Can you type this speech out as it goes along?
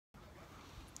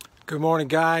Good morning,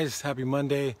 guys. Happy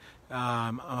Monday.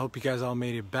 I hope you guys all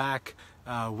made it back.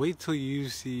 Wait till you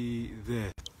see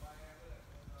this.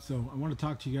 So I want to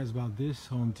talk to you guys about this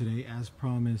home today, as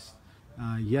promised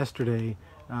yesterday.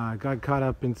 Got caught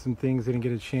up in some things, didn't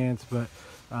get a chance, but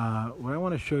what I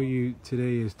want to show you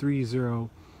today is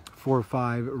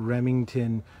 3045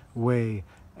 Remington Way.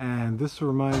 And this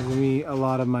reminds me a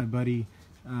lot of my buddy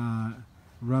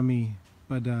Rummy,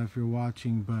 but if you're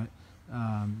watching, but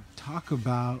talk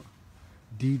about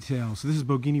detail. So this is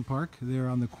Bogini Park. They're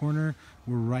on the corner.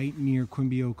 We're right near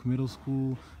Quimby Oak Middle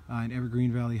School and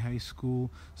Evergreen Valley High School.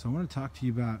 So I want to talk to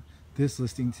you about this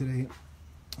listing today.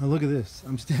 Oh, look at this.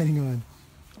 I'm standing on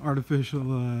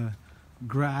artificial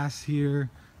grass here.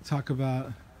 Talk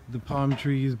about the palm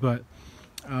trees, but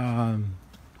I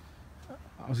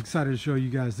was excited to show you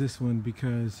guys this one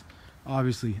because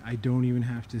obviously I don't even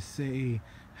have to say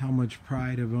how much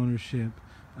pride of ownership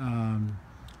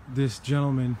this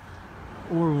gentleman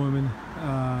or woman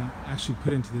actually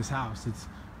put into this house. It's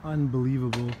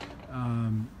unbelievable,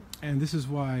 and this is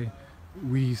why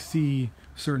we see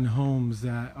certain homes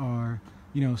that are,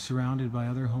 you know, surrounded by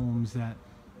other homes that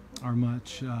are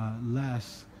much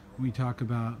less. We talk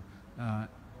about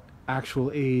actual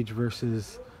age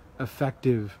versus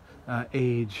effective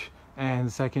age, and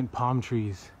second, palm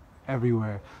trees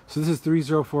everywhere. So this is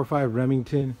 3045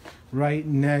 Remington, right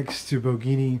next to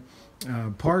Bogini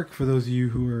Park, for those of you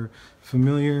who are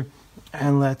familiar,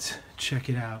 and let's check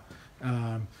it out.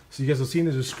 So you guys will see in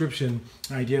the description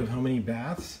an idea of how many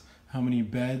baths, how many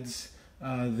beds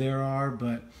there are,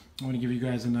 but I want to give you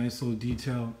guys a nice little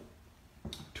detail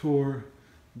tour.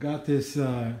 Got this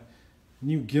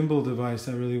new gimbal device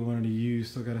I really wanted to use,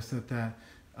 still got to set that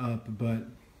up, but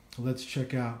let's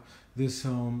check out this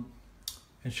home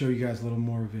and show you guys a little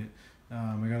more of it.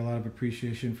 I got a lot of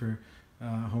appreciation for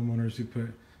homeowners who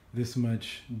put this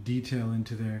much detail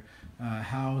into their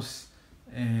house,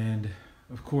 and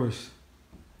of course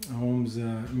homes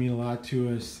mean a lot to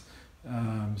us,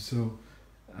 so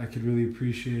I could really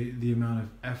appreciate the amount of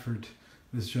effort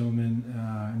this gentleman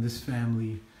and this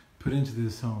family put into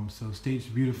this home. So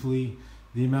staged beautifully,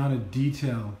 the amount of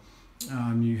detail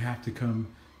you have to come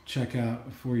check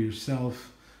out for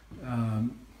yourself.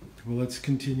 Well, let's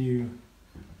continue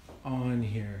on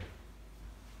here.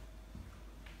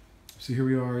 So here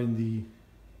we are in the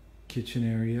kitchen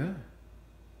area.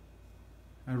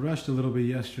 I rushed a little bit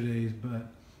yesterday, but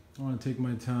I want to take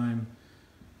my time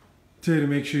today to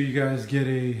make sure you guys get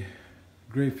a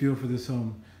great feel for this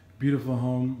home. Beautiful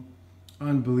home,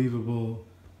 unbelievable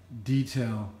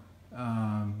detail.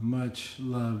 Much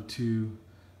love to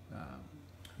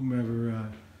whomever.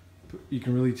 You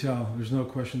can really tell, there's no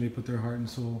question they put their heart and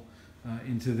soul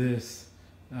into this.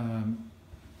 So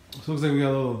it looks like we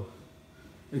got a little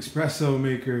espresso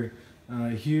maker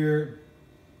here,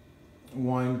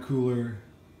 wine cooler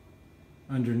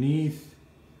underneath,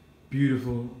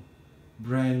 beautiful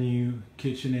brand new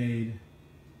KitchenAid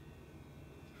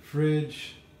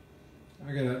fridge.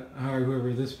 I gotta hire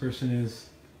whoever this person is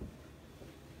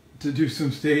to do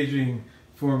some staging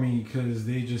for me, because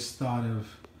they just thought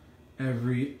of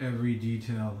every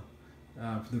detail.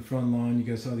 For the front lawn, you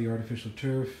guys saw the artificial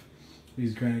turf,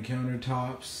 these granite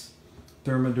countertops,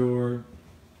 thermador,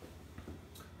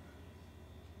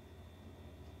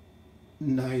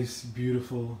 nice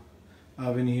beautiful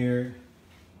oven here,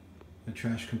 a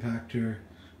trash compactor,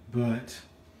 but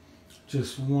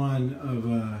just one of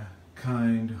a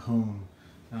kind home.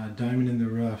 Diamond in the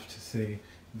rough, to say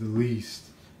the least.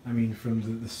 I mean,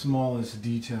 from the smallest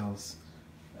details.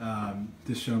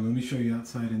 This show, let me show you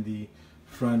outside in the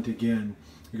front again.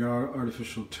 We got our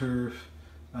artificial turf,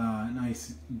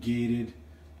 nice gated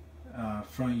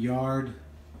front yard.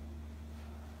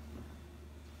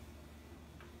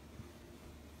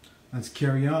 Let's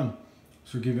carry on.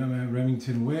 So we're giving them at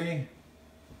Remington Way.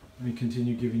 Let me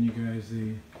continue giving you guys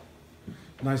a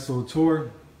nice little tour.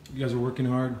 You guys are working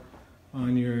hard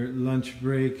on your lunch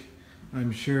break,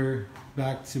 I'm sure.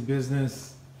 Back to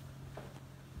business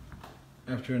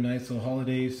after a nice little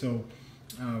holiday. So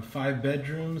 5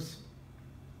 bedrooms.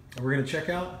 We're gonna check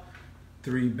out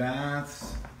 3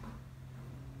 baths.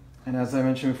 And as I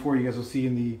mentioned before, you guys will see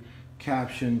in the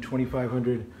caption,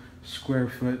 2,500 square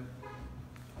foot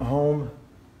home.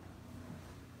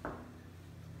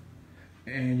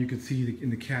 And you can see in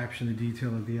the caption the detail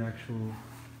of the actual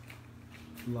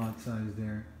lot size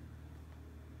there.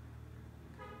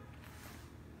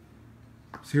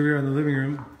 So here we are in the living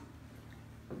room.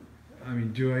 I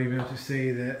mean, do I even have to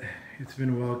say that it's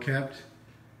been well kept?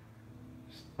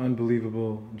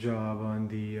 Unbelievable job on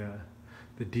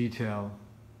the detail.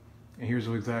 And here's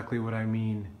exactly what I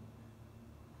mean.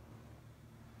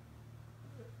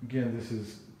 Again, this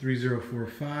is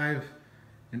 3045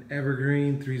 and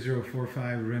Evergreen,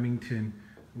 3045 Remington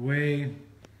Way.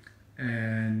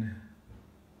 And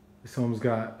this home's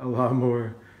got a lot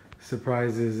more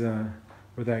surprises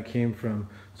where that came from.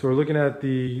 So we're looking at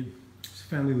the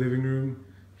family living room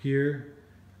here.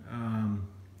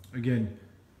 Again,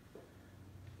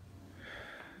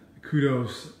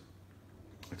 kudos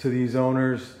to these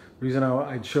owners. The reason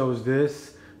I chose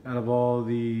this out of all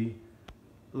the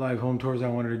live home tours I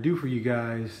wanted to do for you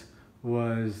guys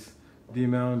was the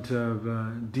amount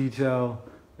of detail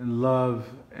and love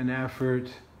and effort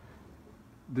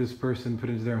this person put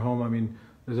into their home. I mean,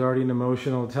 there's already an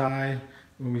emotional tie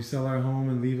when we sell our home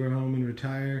and leave our home and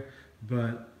retire,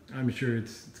 but I'm sure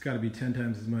it's got to be 10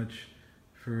 times as much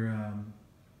for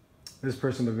this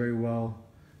person, but very well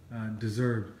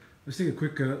deserved. Let's take a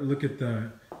quick look at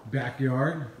the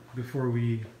backyard before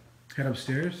we head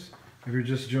upstairs. If you're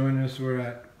just joining us, we're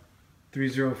at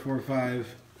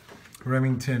 3045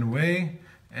 Remington Way,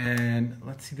 and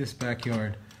let's see this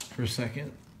backyard for a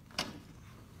second.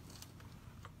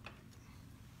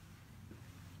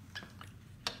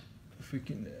 If we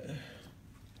can,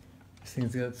 this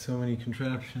thing's got so many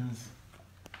contraptions.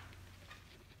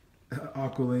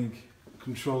 Aqualink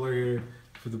controller here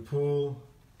for the pool.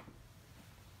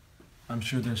 I'm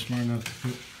sure they're smart enough to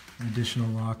put an additional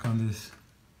lock on this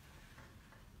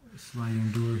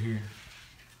sliding door here.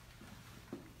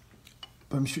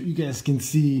 But I'm sure you guys can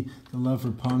see the love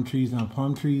for palm trees. Now,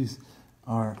 palm trees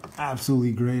are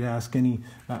absolutely great. Ask any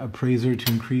appraiser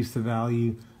to increase the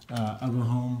value of a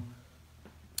home.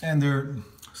 And they're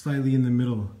slightly in the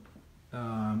middle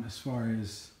as far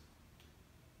as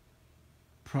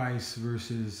price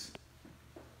versus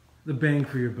the bang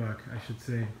for your buck, I should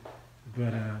say.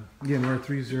 But again, we're at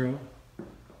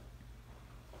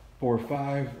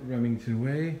 3045 Remington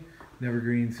Way,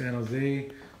 Evergreen San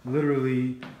Jose.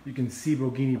 Literally, you can see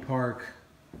Bogini Park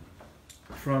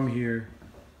from here.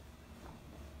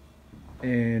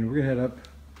 And we're gonna head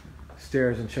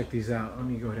upstairs and check these out. Let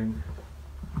me go ahead and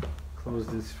close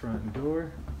this front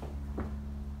door.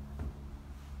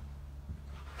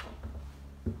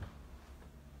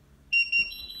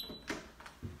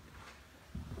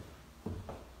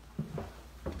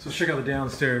 So let's check out the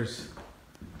downstairs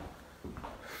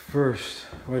first.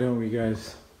 Why don't we,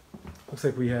 guys? Looks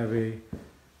like we have a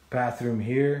bathroom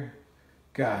here.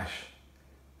 Gosh,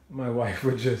 my wife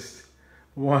would just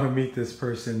want to meet this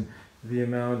person. The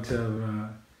amount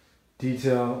of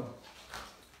detail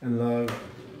and love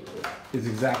is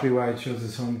exactly why I chose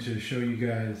this home to show you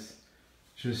guys.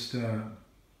 Just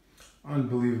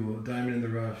unbelievable. Diamond in the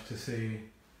rough, to say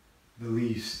the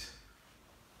least.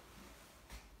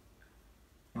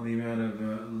 On the amount of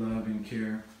love and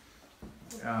care.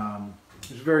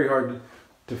 It's very hard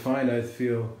to find, I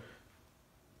feel,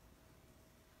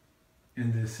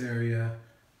 in this area.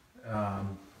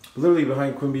 Literally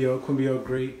behind Quimby Oak,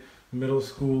 great middle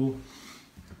school,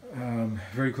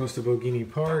 very close to Bogini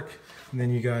Park, and then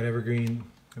you got Evergreen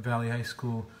Valley High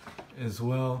School as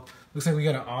well. Looks like we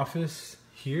got an office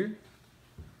here,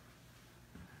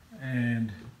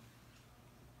 and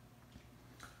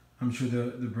I'm sure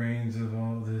the brains of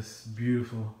all this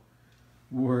beautiful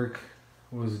work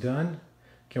was done.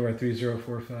 Okay, we're at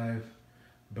 3045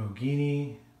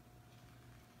 Bogini.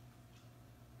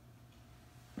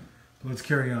 Let's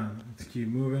carry on. Let's keep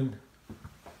moving.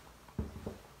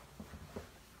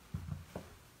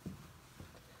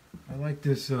 I like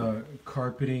this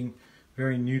carpeting,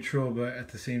 very neutral, but at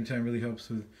the same time really helps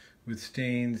with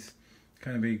stains.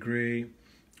 Kind of a gray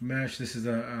mesh. This is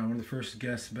one of the first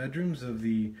guest bedrooms of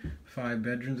the 5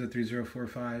 bedrooms at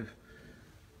 3045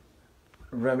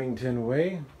 Remington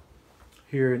Way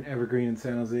here in Evergreen in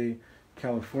San Jose,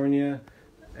 California.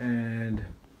 And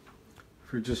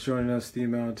for just joining us, the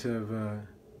amount of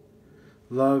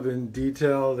love and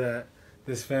detail that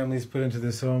this family's put into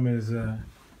this home is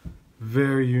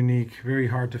very unique, very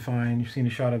hard to find. You've seen a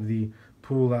shot of the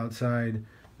pool outside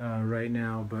right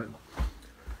now, but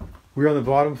we're on the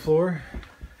bottom floor,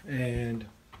 and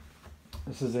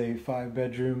this is a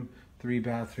 5-bedroom,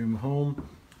 3-bathroom home,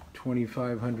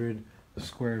 2,500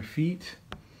 square feet.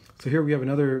 So here we have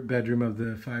another bedroom of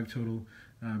the 5 total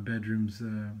bedrooms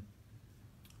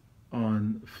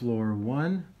on floor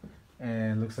 1,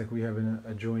 and looks like we have an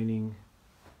adjoining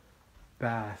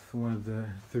bath, one of the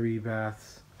 3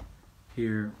 baths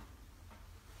here.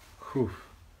 Whew.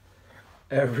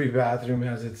 Every bathroom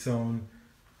has its own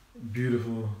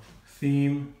beautiful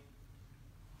theme.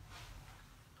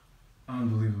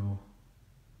 Unbelievable.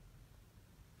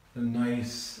 A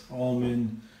nice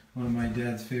almond, one of my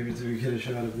dad's favorites if we get a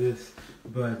shot of this,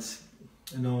 but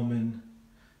an almond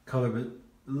color, but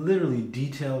literally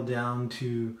detailed down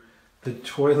to the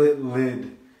toilet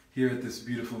lid here at this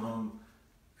beautiful home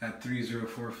at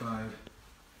 3045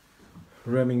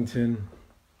 Remington.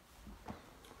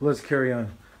 Let's carry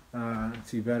on. Let's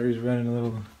see, battery's running a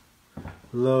little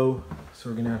low, so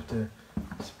we're gonna have to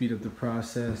speed up the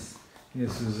process.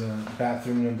 This is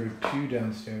bathroom number 2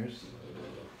 downstairs.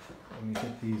 Let me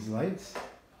hit these lights.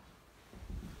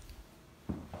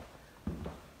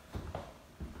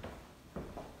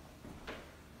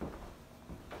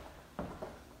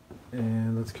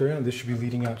 And let's carry on. This should be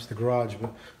leading out to the garage,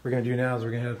 but what we're gonna do now is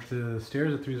we're gonna head up the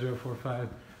stairs at 3045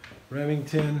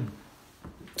 Remington.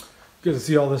 You guys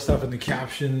see all this stuff in the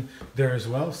caption there as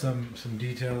well. Some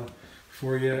detail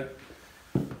for you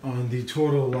on the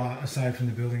total lot aside from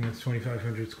the building. That's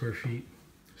 2,500 square feet.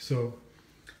 So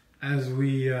as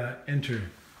we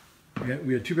enter,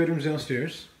 we have 2 bedrooms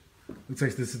downstairs. Looks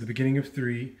like this is the beginning of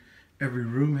 3. Every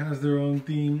room has their own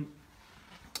theme.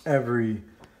 Every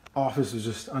office is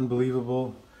just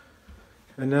unbelievable.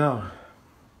 And now,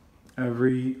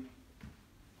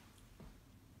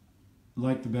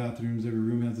 like the bathrooms, every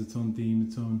room has its own theme,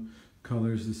 its own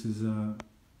colors. This is, I'm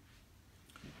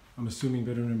assuming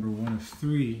bedroom number 1 of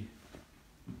 3.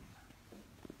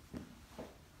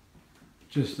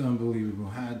 Just unbelievable.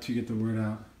 Had to get the word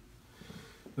out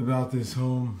about this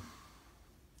home.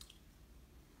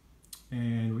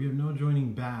 And we have no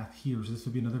adjoining bath here, so this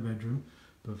will be another bedroom,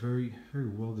 but very, very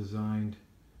well designed.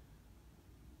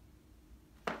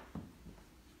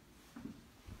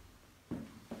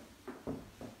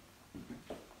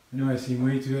 I know I seem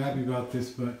way too happy about this,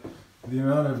 but the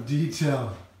amount of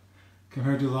detail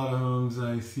compared to a lot of homes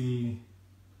I see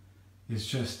is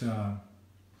just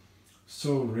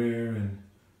so rare, and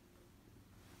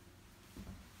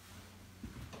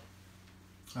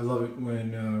I love it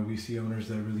when we see owners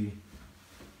that really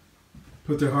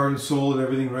put their heart and soul and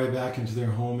everything right back into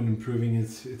their home and improving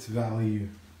its value.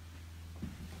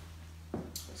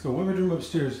 Let's go. 1 bedroom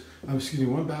upstairs. Excuse me,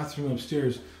 1 bathroom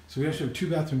upstairs. So we actually have 2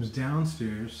 bathrooms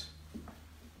downstairs.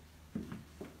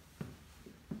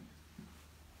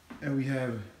 And we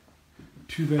have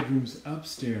 2 bedrooms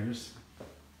upstairs.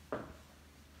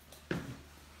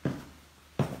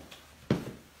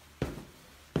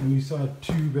 And we saw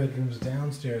 2 bedrooms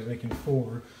downstairs, making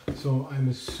 4. So I'm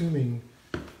assuming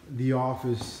the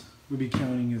office would be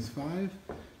counting as 5,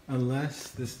 unless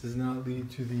this does not lead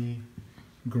to the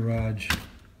garage.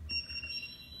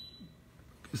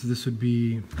 So this would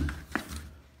be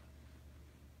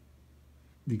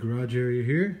the garage area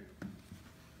here.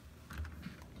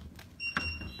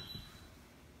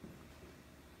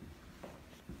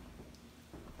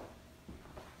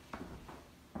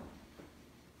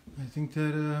 I think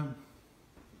that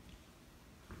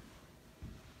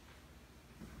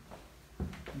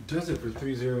does it for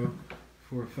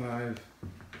 3045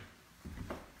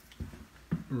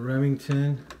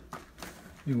 Remington.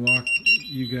 We walk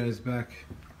you guys back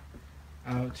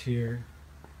out here.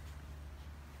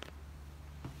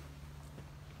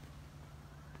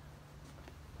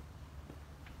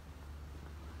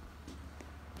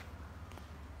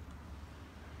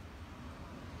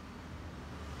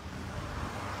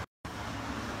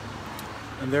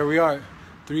 And there we are,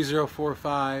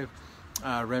 3045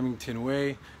 Remington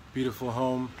Way. Beautiful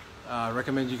home.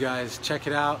 Recommend you guys check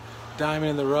it out.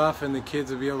 Diamond in the rough, and the kids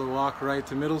will be able to walk right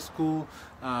to middle school.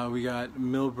 We got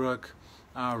Millbrook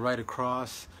right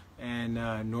across, and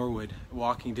Norwood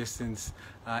walking distance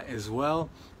as well.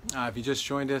 If you just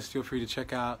joined us, feel free to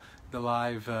check out the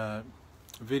live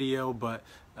video, but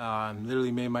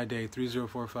literally made my day.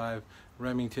 3045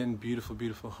 Remington, beautiful,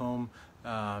 beautiful home.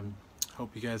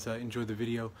 Hope you guys enjoyed the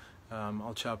video.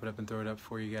 I'll chop it up and throw it up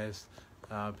for you guys.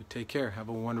 But take care. Have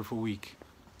a wonderful week.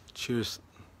 Cheers.